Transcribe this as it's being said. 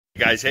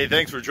Guys, hey,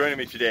 thanks for joining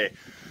me today.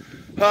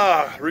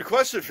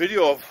 Requested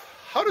video of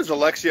how does a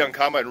Lexion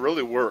combine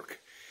really work?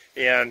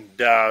 And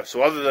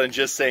so other than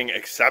just saying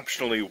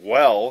exceptionally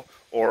well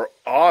or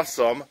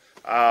awesome,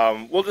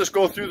 we'll just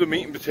go through the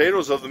meat and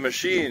potatoes of the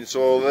machine.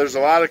 So there's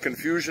a lot of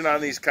confusion on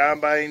these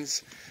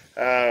combines,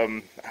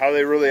 how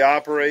they really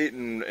operate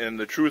and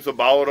the truth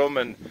about them.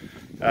 And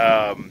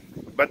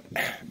but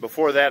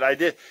before that, I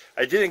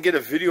didn't get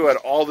a video at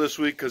all this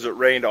week because it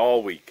rained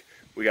all week.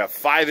 We got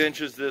 5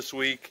 inches this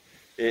week.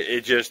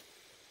 It just,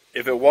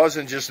 if it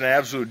wasn't just an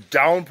absolute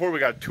downpour, we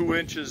got 2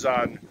 inches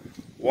on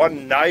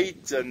one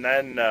night, and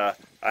then a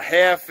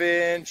 ½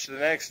 inch the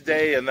next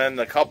day, and then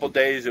a couple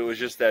days it was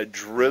just that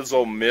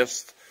drizzle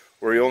mist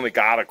where you only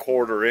got a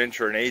 ½ inch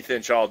or an 1/8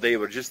 inch all day,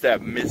 but just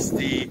that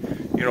misty,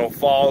 you know,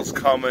 fall's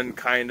coming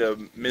kind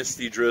of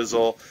misty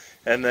drizzle.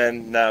 And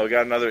then we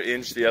got another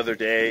inch the other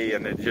day,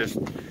 and it just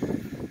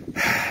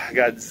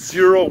got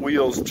 0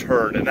 wheels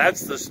turned. And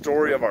that's the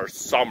story of our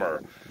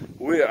summer.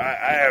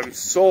 I am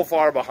so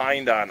far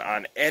behind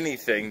on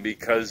anything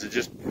because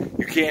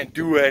you can't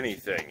do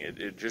anything.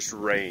 It just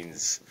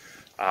rains.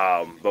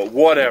 But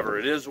whatever,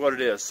 it is what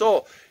it is.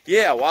 So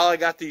yeah, while I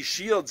got these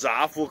shields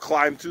off, we'll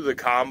climb through the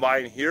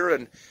combine here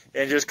and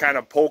just kind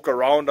of poke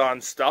around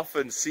on stuff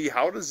and see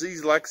how does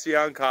these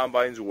Lexion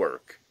combines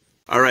work.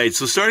 All right,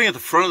 so starting at the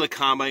front of the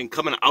combine,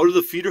 coming out of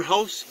the feeder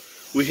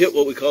house, we hit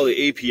what we call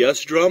the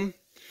APS drum.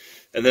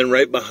 And then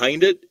right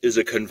behind it is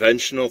a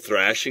conventional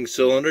thrashing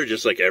cylinder,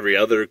 just like every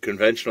other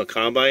conventional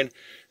combine.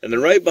 And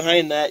then right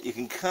behind that, you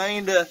can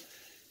kind of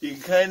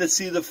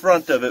see the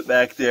front of it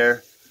back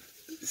there.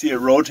 See it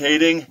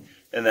rotating,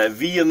 and that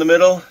V in the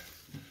middle,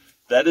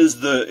 that is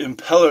the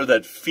impeller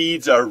that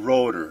feeds our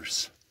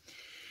rotors.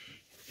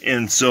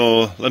 And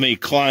so let me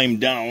climb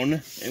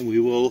down, and we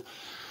will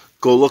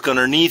go look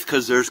underneath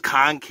because there's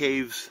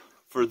concaves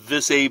for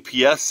this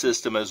APS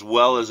system as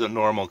well as a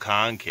normal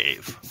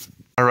concave.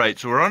 All right,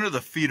 so we're under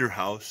the feeder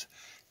house.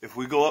 If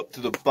we go up to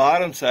the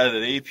bottom side of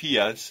the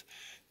APS,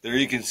 there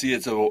you can see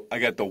I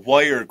got the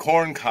wire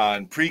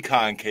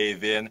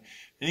pre-concave in,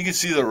 and you can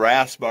see the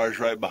RAS bars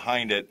right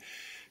behind it.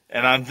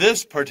 And on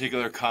this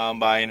particular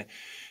combine,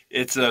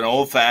 it's an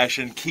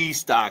old-fashioned key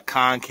stock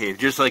concave,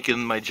 just like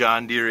in my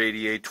John Deere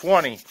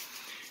 8820.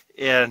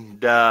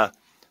 And the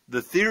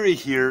theory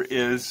here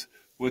is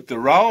with the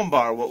round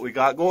bar, what we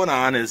got going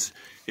on is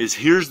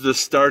here's the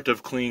start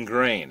of clean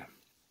grain.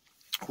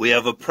 We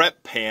have a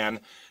prep pan,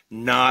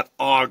 not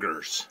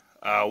augers.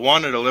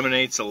 One, it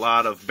eliminates a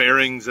lot of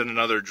bearings in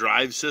another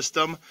drive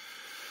system.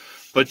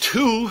 But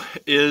 2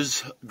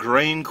 is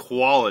grain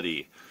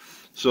quality.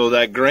 So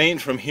that grain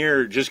from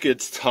here just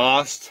gets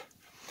tossed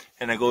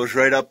and it goes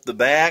right up the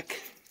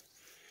back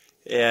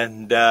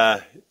and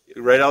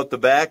right out the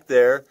back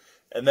there,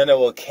 and then it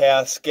will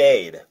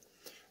cascade.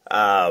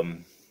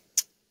 And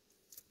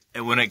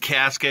when it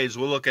cascades,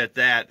 we'll look at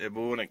that, but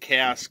when it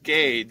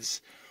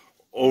cascades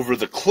over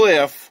the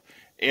cliff,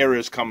 air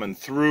is coming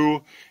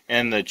through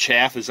and the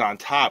chaff is on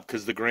top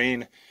because the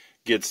grain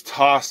gets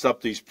tossed up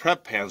these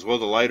prep pans. Well,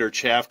 the lighter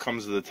chaff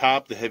comes to the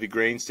top, the heavy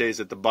grain stays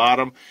at the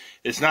bottom.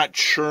 It's not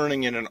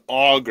churning in an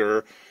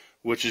auger,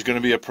 which is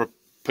going to be a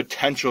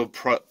potential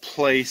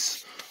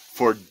place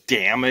for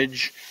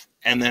damage,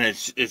 and then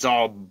it's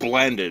all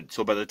blended.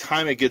 So by the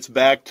time it gets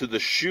back to the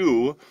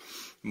shoe,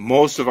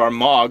 most of our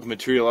MOG,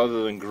 material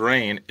other than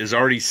grain, is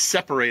already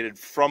separated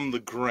from the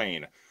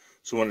grain.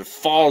 So when it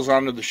falls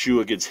onto the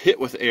shoe, it gets hit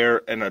with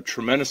air, and a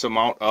tremendous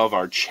amount of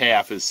our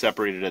chaff is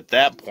separated at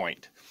that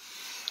point.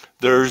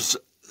 There's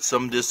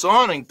some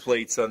disawning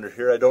plates under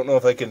here. I don't know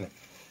if I can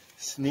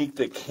sneak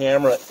the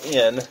camera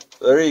in.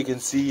 There you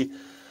can see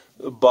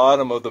the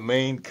bottom of the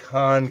main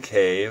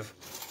concave.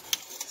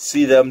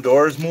 See them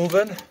doors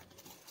moving?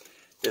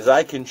 Is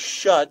I can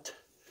shut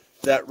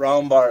that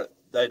round bar,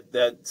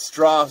 that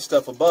straw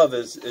stuff above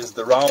is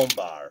the round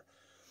bar.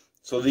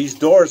 So these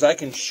doors, I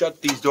can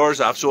shut these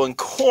doors off. So in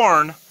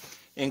corn,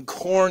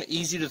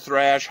 easy to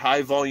thrash,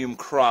 high volume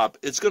crop,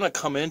 it's going to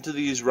come into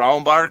these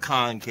round bar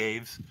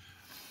concaves.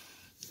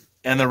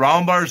 And the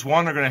round bars,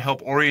 one, are going to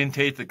help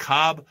orientate the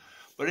cob.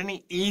 But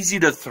any easy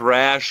to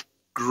thrash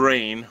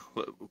grain,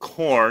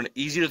 corn,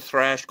 easy to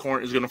thrash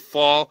corn is going to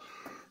fall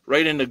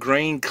right into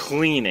grain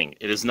cleaning.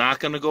 It is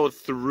not going to go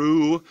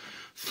through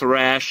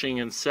thrashing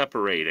and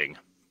separating.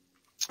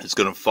 It's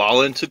going to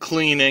fall into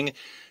cleaning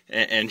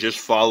and just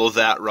follow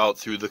that route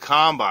through the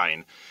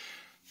combine.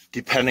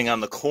 Depending on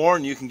the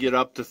corn, you can get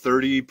up to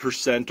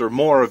 30% or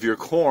more of your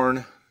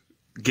corn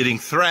getting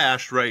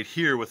thrashed right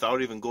here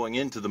without even going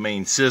into the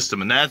main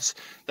system. And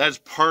that's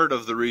part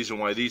of the reason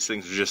why these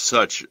things are just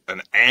such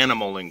an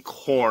animal in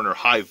corn or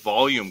high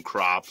volume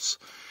crops.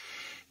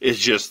 Is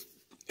just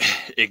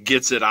it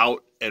gets it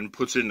out and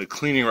puts it into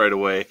cleaning right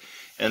away,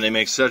 and they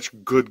make such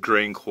good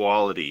grain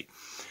quality.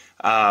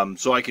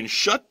 So I can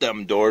shut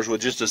them doors with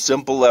just a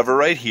simple lever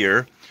right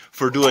here.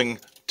 For doing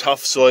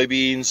tough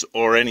soybeans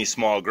or any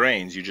small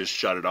grains, you just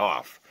shut it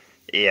off.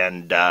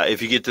 And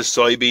if you get the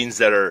soybeans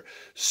that are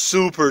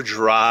super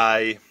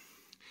dry,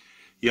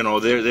 you know,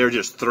 they're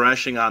just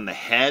threshing on the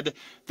head,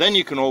 then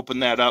you can open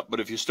that up. But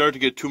if you start to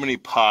get too many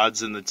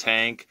pods in the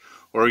tank,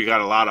 or you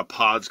got a lot of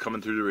pods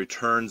coming through the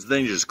returns,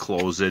 then you just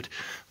close it.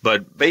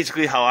 But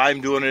basically how I'm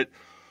doing it,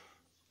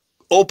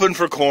 open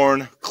for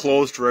corn,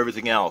 closed for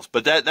everything else.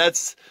 But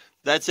that's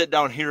it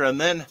down here. And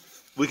then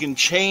we can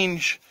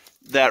change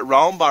that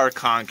round bar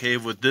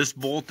concave with this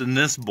bolt and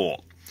this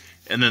bolt.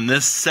 And then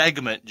this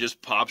segment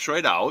just pops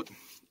right out.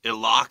 It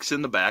locks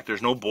in the back.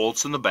 There's no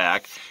bolts in the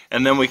back.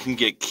 And then we can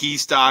get key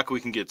stock. We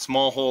can get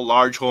small hole,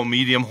 large hole,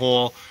 medium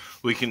hole.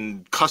 We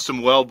can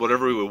custom weld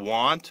whatever we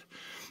want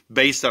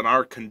based on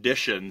our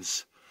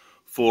conditions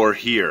for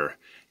here.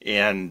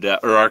 And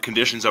or our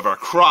conditions of our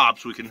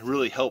crops. We can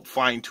really help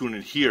fine tune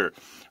it here.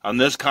 On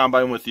this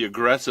combine with the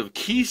aggressive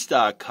key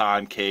stock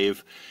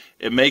concave,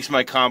 it makes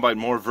my combine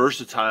more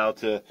versatile.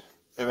 It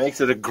makes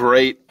it a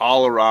great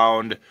all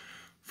around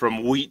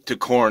from wheat to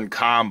corn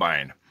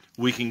combine.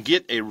 We can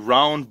get a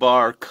round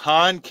bar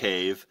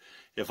concave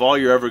if all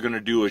you're ever going to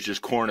do is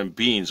just corn and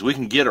beans. We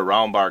can get a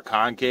round bar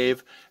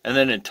concave, and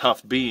then in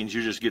tough beans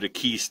you just get a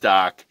key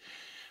stock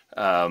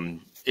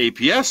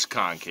APS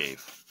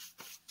concave.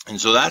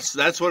 And so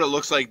that's what it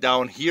looks like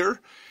down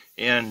here,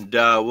 and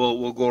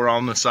we'll go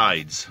around the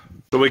sides.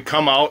 So we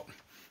come out.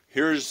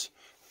 Here's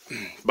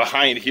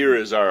behind here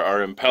is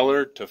our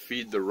impeller to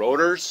feed the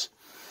rotors,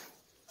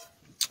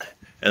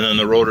 and then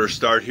the rotors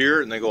start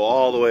here and they go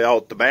all the way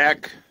out the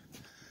back.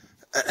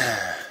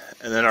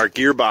 And then our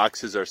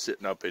gearboxes are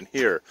sitting up in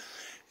here.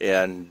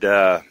 And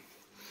so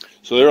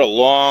they're a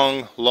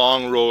long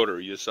rotor.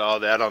 You saw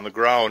that on the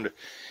ground.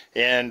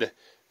 And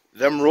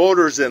them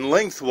rotors in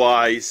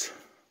lengthwise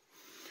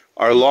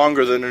are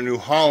longer than a New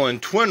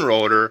Holland twin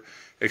rotor,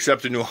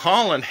 except the New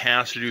Holland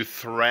has to do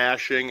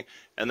thrashing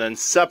and then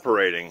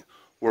separating,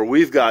 where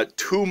we've got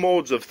two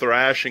modes of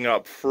thrashing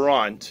up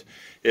front.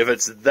 If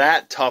it's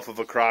that tough of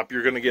a crop,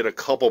 you're going to get a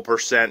couple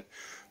percent.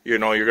 You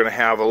know, you're going to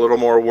have a little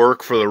more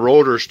work for the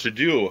rotors to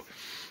do.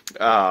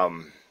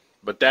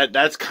 But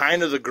that's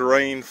kind of the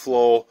grain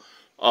flow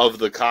of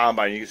the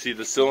combine. You can see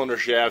the cylinder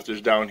shaft is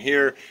down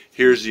here.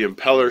 Here's the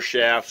impeller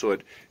shaft, so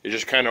it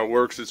just kind of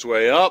works its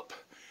way up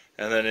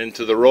and then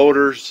into the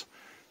rotors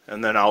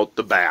and then out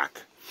the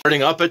back.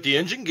 Starting up at the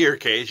engine gear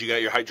case, you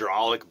got your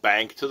hydraulic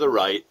bank to the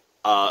right.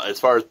 As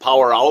far as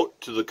power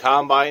out to the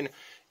combine,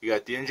 you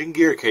got the engine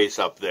gear case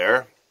up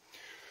there.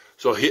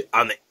 So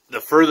on the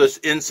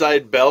furthest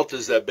inside belt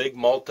is that big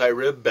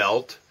multi-rib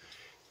belt,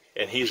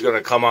 and he's going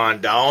to come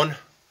on down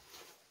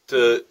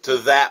to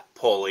that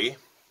pulley,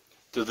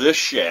 to this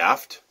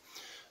shaft.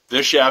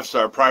 This shaft's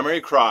our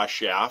primary cross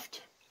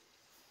shaft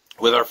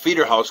with our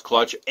feeder house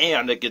clutch,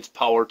 and it gets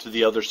power to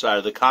the other side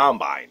of the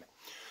combine.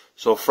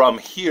 So from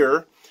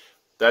here,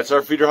 that's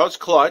our feeder house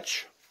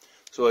clutch,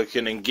 so it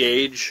can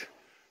engage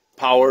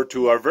power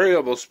to our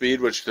variable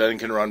speed, which then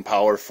can run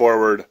power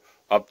forward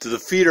up to the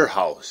feeder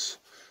house.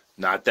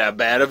 Not that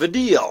bad of a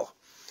deal.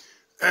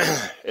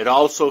 It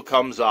also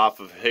comes off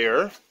of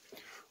here,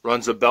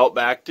 runs a belt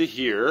back to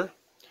here,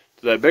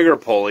 to that bigger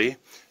pulley,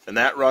 and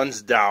that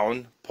runs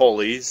down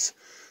pulleys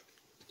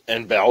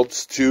and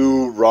belts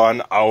to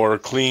run our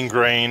clean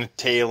grain,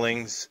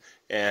 tailings,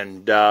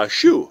 and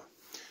shoe.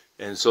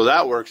 And so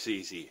that works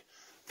easy.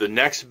 The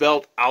next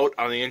belt out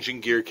on the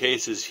engine gear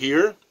case is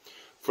here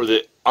for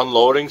the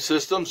unloading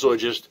system, so it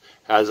just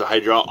has a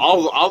hydraulic.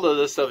 All of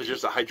this stuff is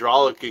just a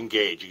hydraulic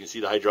engage. You can see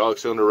the hydraulic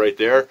cylinder right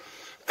there.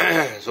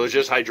 So it's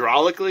just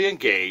hydraulically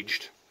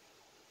engaged.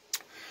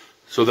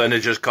 So then it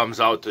just comes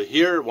out to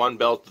here, one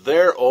belt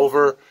there,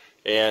 over,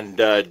 and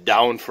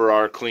down for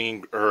our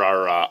clean or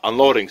our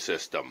unloading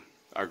system,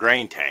 our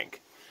grain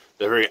tank.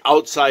 The very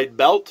outside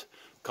belt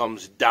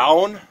comes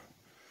down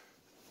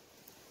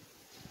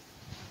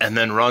and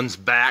then runs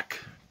back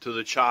to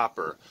the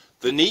chopper.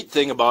 The neat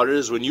thing about it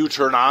is when you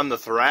turn on the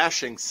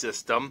thrashing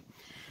system,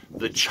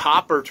 the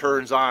chopper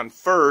turns on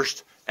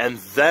first and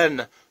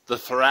then the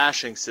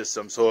thrashing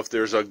system. So if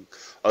there's a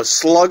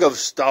slug of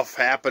stuff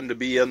happened to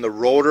be in the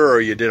rotor, or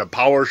you did a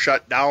power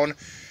shutdown,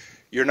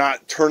 you're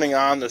not turning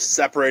on the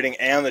separating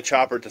and the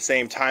chopper at the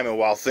same time, and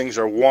while things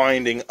are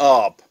winding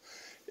up,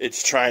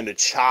 it's trying to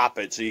chop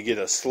it, so you get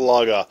a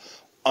slug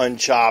of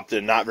unchopped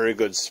and not very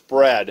good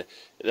spread.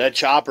 That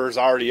chopper's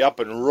already up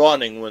and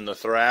running when the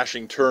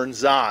thrashing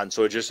turns on,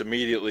 so it just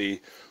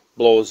immediately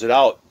blows it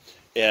out.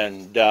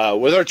 And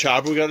with our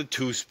chopper, we got a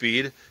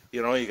 2-speed.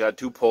 You know, you got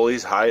two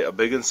pulleys,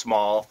 big and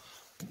small.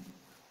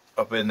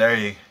 Up in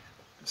there,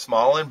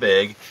 small and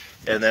big,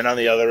 and then on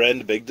the other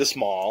end, big to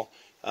small,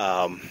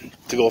 to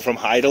go from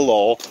high to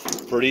low.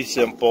 Pretty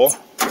simple.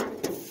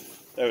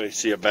 There we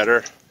see it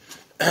better.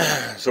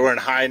 So we're in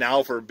high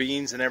now for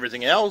beans and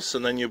everything else,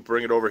 and then you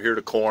bring it over here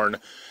to corn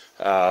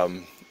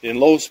in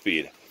low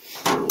speed.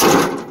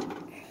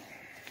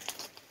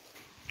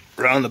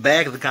 Around the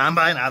back of the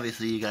combine,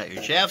 obviously you got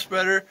your shaft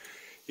spreader,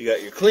 you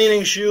got your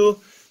cleaning shoe.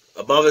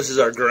 Above us is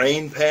our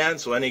grain pan,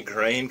 so any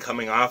grain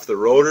coming off the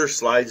rotor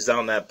slides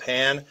down that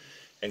pan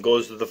and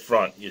goes to the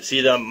front. You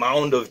see the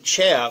mound of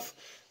chaff,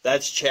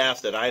 that's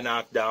chaff that I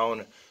knocked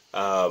down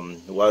while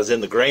I was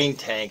in the grain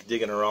tank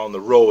digging around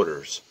the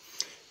rotors.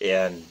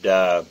 And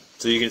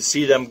so you can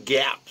see them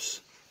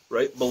gaps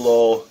right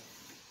below.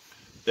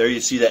 There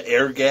you see that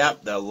air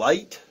gap, that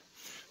light.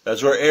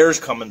 That's where air's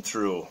coming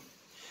through.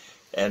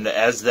 And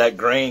as that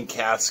grain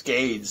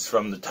cascades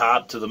from the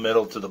top to the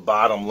middle to the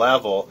bottom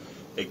level,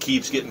 it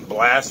keeps getting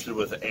blasted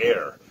with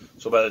air.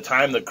 So by the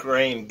time the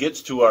grain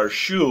gets to our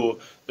shoe,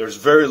 there's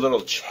very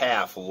little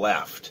chaff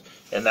left.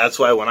 And that's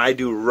why when I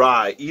do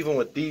rye, even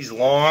with these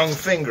long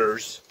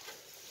fingers,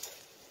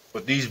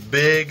 with these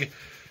big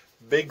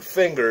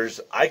fingers,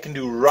 I can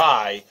do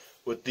rye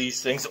with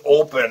these things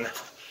open.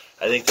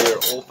 I think they're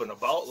open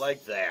about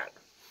like that.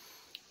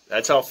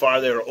 That's how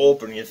far they were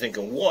open. You're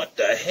thinking, what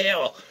the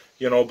hell?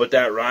 You know, but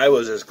that rye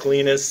was as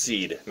clean as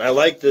seed. And I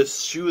like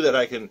this shoe that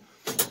I can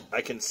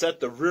set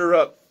the rear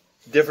up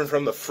different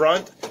from the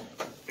front,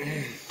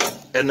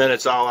 and then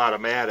it's all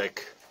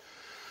automatic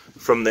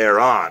from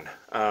there on.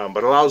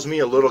 But allows me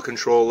a little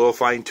control, a little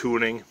fine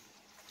tuning.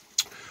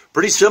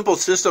 Pretty simple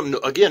system.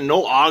 Again,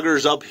 no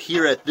augers up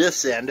here at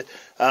this end.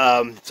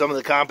 Some of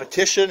the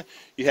competition,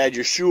 you had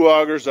your shoe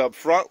augers up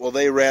front. Well,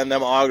 they ran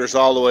them augers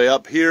all the way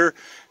up here,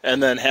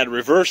 and then had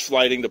reverse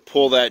sliding to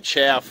pull that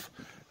chaff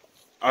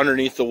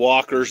underneath the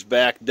walkers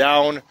back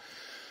down.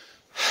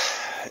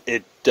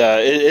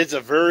 It's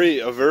a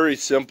very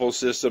simple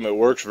system. It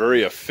works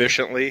very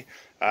efficiently.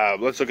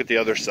 Let's look at the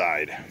other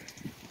side.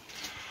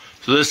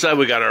 So this side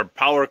we got our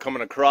power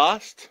coming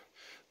across.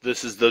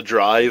 This is the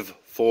drive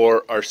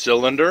for our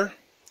cylinder.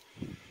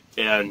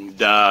 And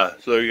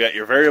so you got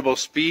your variable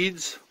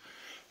speeds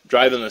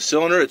driving the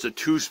cylinder. It's a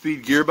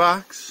 2-speed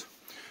gearbox.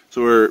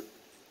 So we're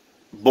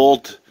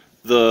bolt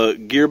the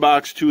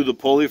gearbox to the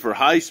pulley for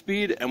high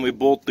speed, and we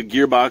bolt the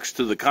gearbox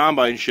to the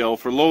combine shell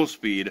for low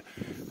speed,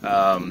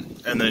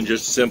 and then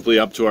just simply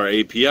up to our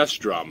APS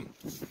drum.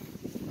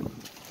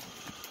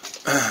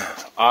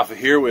 Off of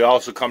here we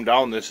also come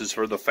down. This is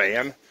for the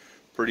fan.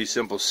 Pretty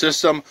simple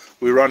system.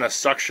 We run a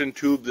suction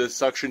tube. This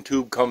suction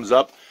tube comes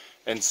up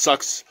and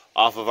sucks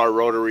off of our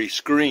rotary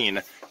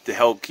screen to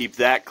help keep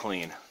that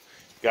clean.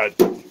 Got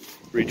a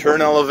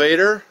return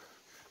elevator.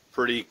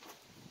 Pretty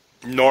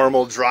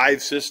normal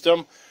drive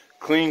system.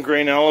 Clean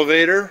grain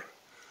elevator.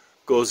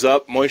 Goes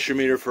up. Moisture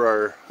meter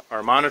for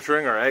our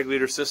monitoring, our ag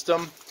leader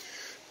system.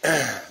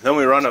 Then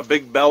we run a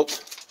big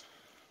belt.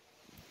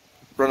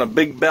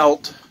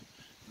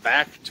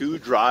 Back to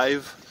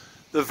drive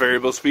the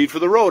variable speed for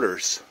the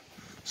rotors.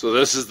 So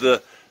this is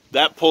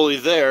that pulley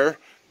there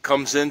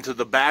comes into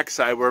the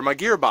backside where my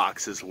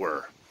gearboxes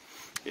were.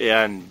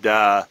 And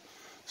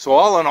so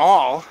all in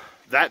all,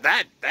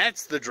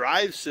 that's the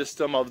drive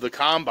system of the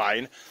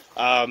combine.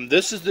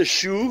 This is the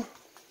shoe.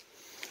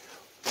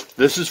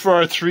 This is for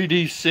our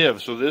 3D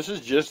sieve. So this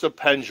is just a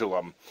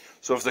pendulum.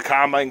 So if the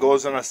combine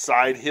goes on a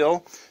side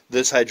hill,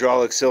 this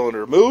hydraulic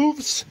cylinder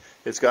moves.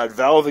 It's got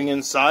valving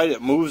inside.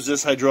 It moves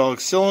this hydraulic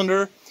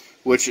cylinder,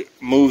 which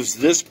moves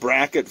this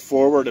bracket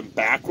forward and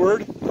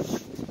backward,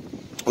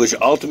 which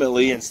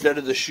ultimately, instead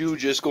of the shoe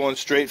just going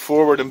straight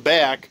forward and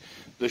back,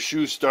 the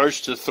shoe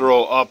starts to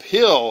throw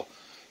uphill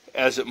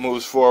as it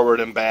moves forward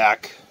and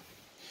back.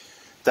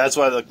 That's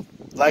why the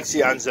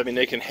Lexions, I mean,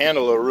 they can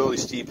handle a really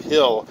steep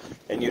hill,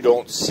 and you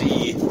don't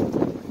see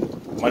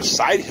much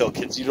side hill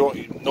kits.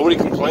 Nobody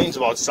complains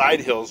about side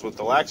hills with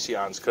the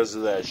Lexions because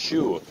of that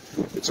shoe.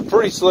 It's a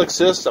pretty slick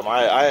system.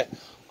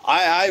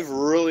 I've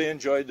really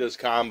enjoyed this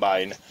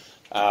combine.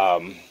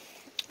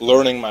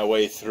 Learning my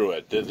way through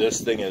it. This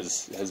thing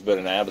has been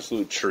an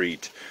absolute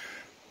treat.